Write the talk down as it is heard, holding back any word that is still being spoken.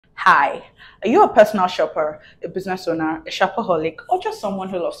Hi, are you a personal shopper, a business owner, a shopaholic, or just someone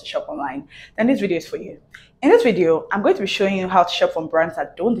who loves to shop online? Then this video is for you. In this video, I'm going to be showing you how to shop from brands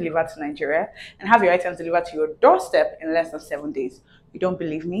that don't deliver to Nigeria and have your items delivered to your doorstep in less than 7 days. You don't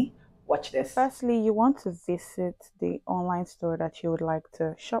believe me? Watch this. Firstly, you want to visit the online store that you would like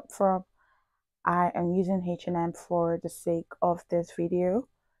to shop from. I am using H&M for the sake of this video.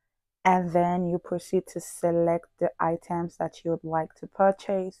 And then you proceed to select the items that you would like to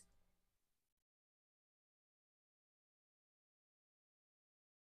purchase.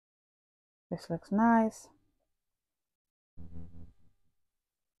 This looks nice.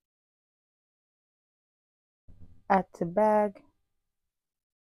 Add to bag.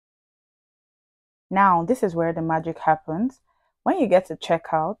 Now, this is where the magic happens. When you get to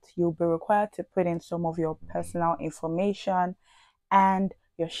checkout, you'll be required to put in some of your personal information and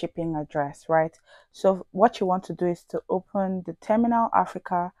your shipping address, right? So what you want to do is to open the Terminal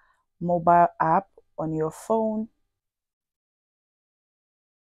Africa mobile app on your phone.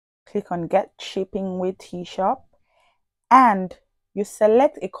 Click on Get Shipping with T-Shop, and you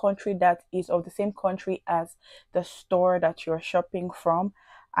select a country that is of the same country as the store that you're shopping from.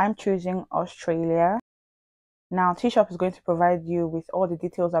 I'm choosing Australia. Now, T-Shop is going to provide you with all the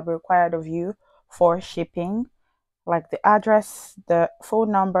details that are required of you for shipping, like the address, the phone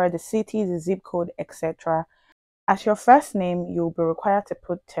number, the city, the zip code, etc. As your first name, you'll be required to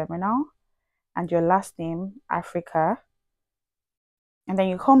put Terminal, and your last name, Africa. And then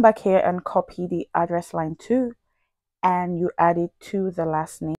you come back here and copy the address line too, and you add it to the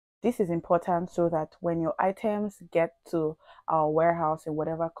last name. This is important so that when your items get to our warehouse in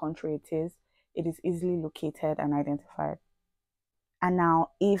whatever country it is easily located and identified. And now,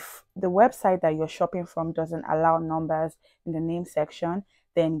 if the website that you're shopping from doesn't allow numbers in the name section,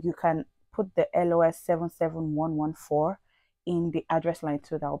 then you can put the LOS 77114 in the address line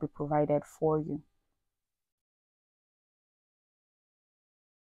too that will be provided for you.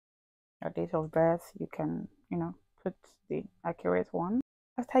 Your date of birth, you can, put the accurate one.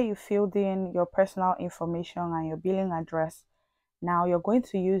 After you filled in your personal information and your billing address, now you're going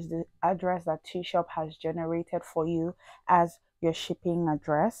to use the address that T-Shop has generated for you as your shipping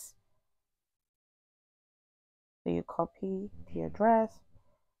address. So you copy the address,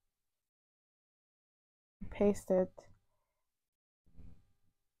 paste it.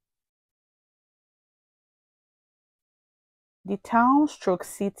 The town stroke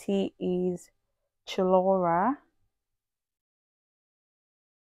city is Chilora.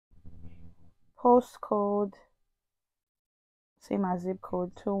 Postcode, same as zip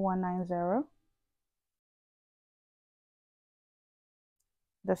code, 2190.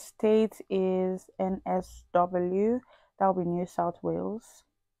 The state is NSW, that will be New South Wales.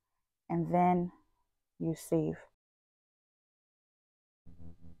 And then you save.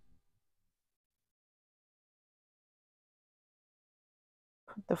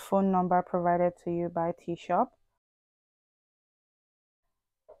 Put the phone number provided to you by T-Shop.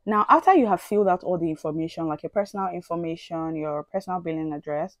 Now, after you have filled out all the information, like your personal information, your personal billing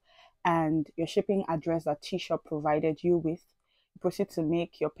address, and your shipping address that T-Shop provided you with, you proceed to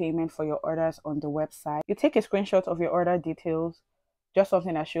make your payment for your orders on the website. You take a screenshot of your order details, just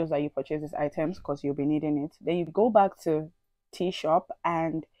something that shows that you purchased these items because you'll be needing it. Then you go back to T-Shop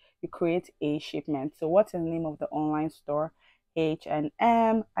and you create a shipment. So what's the name of the online store?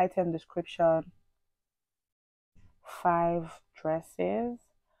 H&M, item description, 5 dresses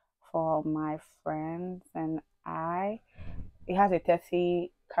for my friends and I. It has a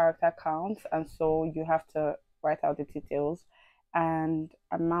 30 character count, and so you have to write out the details. And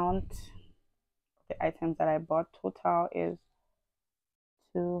amount, the items that I bought total is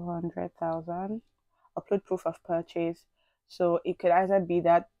 200,000. Upload proof of purchase. So it could either be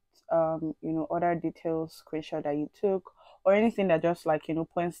that order details screenshot that you took, or anything that just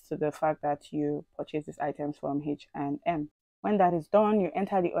points to the fact that you purchased these items from H&M. When that is done, you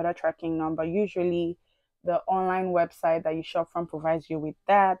enter the order tracking number. Usually the online website that you shop from provides you with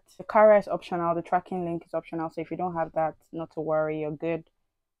that. The carrier is optional, the tracking link is optional, so if you don't have that, not to worry, you're good.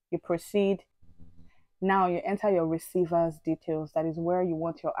 You proceed. Now you enter your receiver's details. That is where you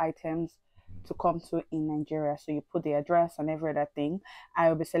want your items to come to in Nigeria. So you put the address and every other thing. I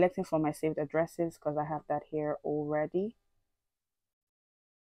will be selecting from my saved addresses because I have that here already.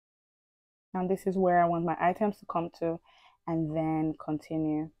 And this is where I want my items to come to, and then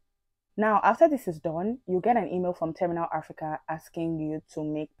continue. Now, after this is done, you get an email from Terminal Africa asking you to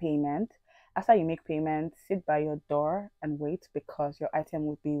make payment. After you make payment, sit by your door and wait because your item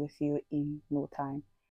will be with you in no time.